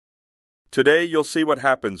Today, you'll see what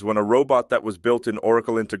happens when a robot that was built in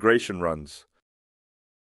Oracle Integration runs.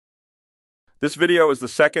 This video is the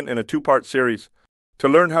second in a two-part series. To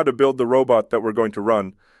learn how to build the robot that we're going to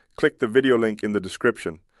run, click the video link in the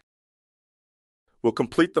description. We'll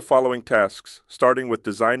complete the following tasks, starting with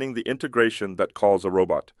designing the integration that calls a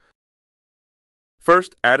robot.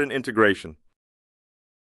 First, add an integration.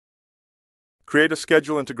 Create a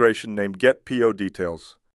schedule integration named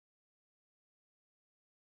getPODetails.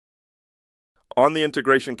 On the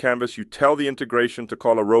integration canvas, you tell the integration to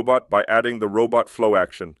call a robot by adding the robot flow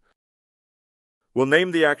action. We'll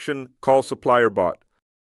name the action callSupplierBot,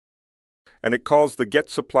 and it calls the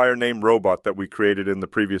getSupplierName robot that we created in the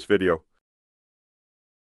previous video.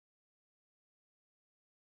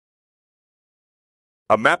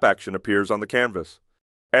 A map action appears on the canvas.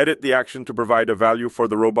 Edit the action to provide a value for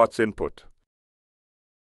the robot's input.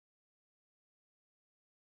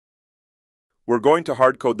 We're going to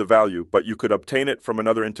hardcode the value, but you could obtain it from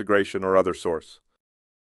another integration or other source.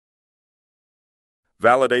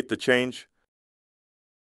 Validate the change,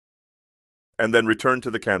 and then return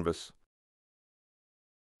to the canvas.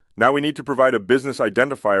 Now we need to provide a business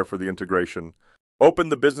identifier for the integration. Open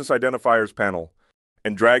the Business Identifiers panel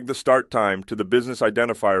and drag the start time to the Business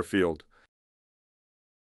Identifier field.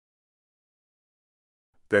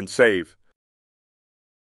 Then save.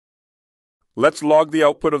 Let's log the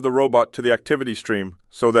output of the robot to the activity stream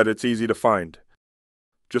so that it's easy to find.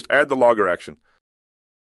 Just add the logger action.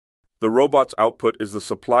 The robot's output is the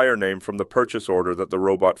supplier name from the purchase order that the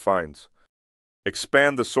robot finds.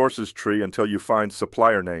 Expand the sources tree until you find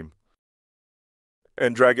supplier name,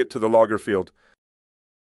 and drag it to the logger field.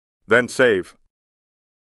 Then save.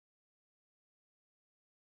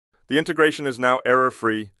 The integration is now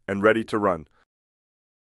error-free and ready to run.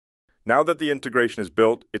 Now that the integration is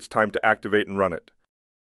built, it's time to activate and run it.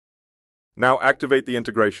 Now activate the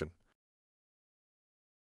integration.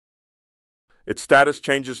 Its status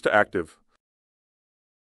changes to active.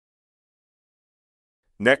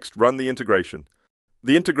 Next, run the integration.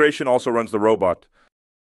 The integration also runs the robot.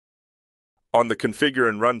 On the Configure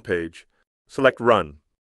and Run page, select Run.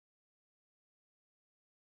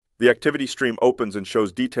 The activity stream opens and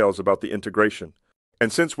shows details about the integration.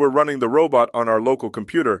 And since we're running the robot on our local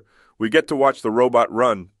computer, we get to watch the robot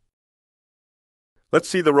run. Let's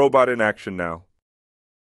see the robot in action now.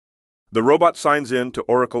 The robot signs in to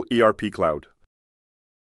Oracle ERP Cloud.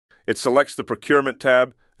 It selects the Procurement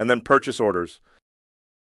tab and then Purchase Orders.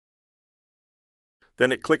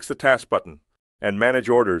 Then it clicks the Task button and Manage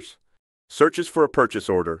Orders, searches for a purchase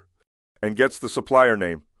order, and gets the supplier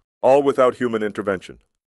name, all without human intervention.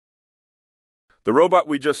 The robot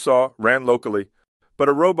we just saw ran locally, but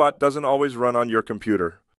a robot doesn't always run on your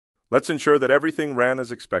computer. Let's ensure that everything ran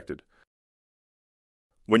as expected.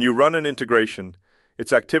 When you run an integration,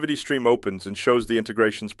 its activity stream opens and shows the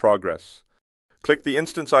integration's progress. Click the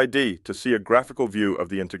Instance ID to see a graphical view of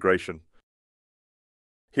the integration.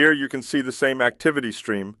 Here you can see the same activity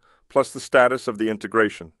stream plus the status of the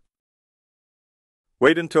integration.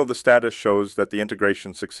 Wait until the status shows that the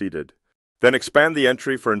integration succeeded. Then expand the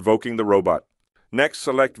entry for invoking the robot. Next,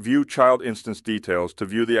 select View Child Instance Details to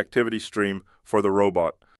view the activity stream for the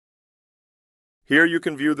robot. Here you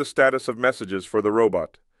can view the status of messages for the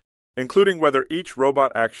robot, including whether each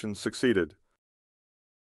robot action succeeded.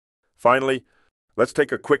 Finally, let's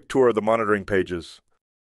take a quick tour of the monitoring pages.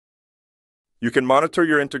 You can monitor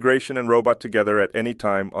your integration and robot together at any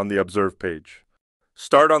time on the Observe page.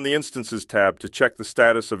 Start on the Instances tab to check the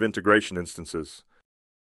status of integration instances.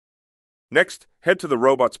 Next, head to the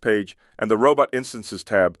Robots page and the Robot Instances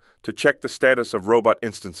tab to check the status of robot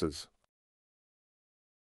instances.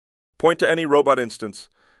 Point to any robot instance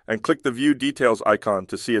and click the View Details icon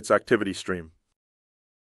to see its activity stream.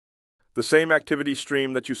 The same activity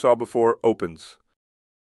stream that you saw before opens.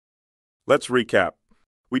 Let's recap.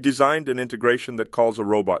 We designed an integration that calls a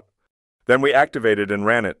robot. Then we activated and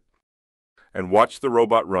ran it, and watched the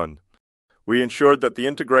robot run. We ensured that the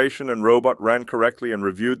integration and robot ran correctly and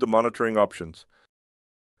reviewed the monitoring options.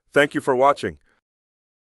 Thank you for watching.